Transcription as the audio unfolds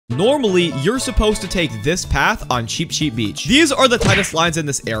Normally, you're supposed to take this path on Cheap Cheap Beach. These are the tightest lines in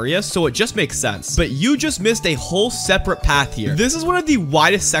this area, so it just makes sense. But you just missed a whole separate path here. This is one of the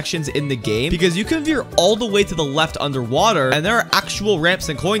widest sections in the game because you can veer all the way to the left underwater, and there are actual ramps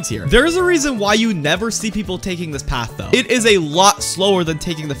and coins here. There's a reason why you never see people taking this path, though. It is a lot slower than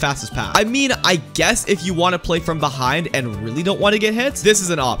taking the fastest path. I mean, I guess if you want to play from behind and really don't want to get hit, this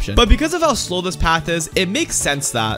is an option. But because of how slow this path is, it makes sense that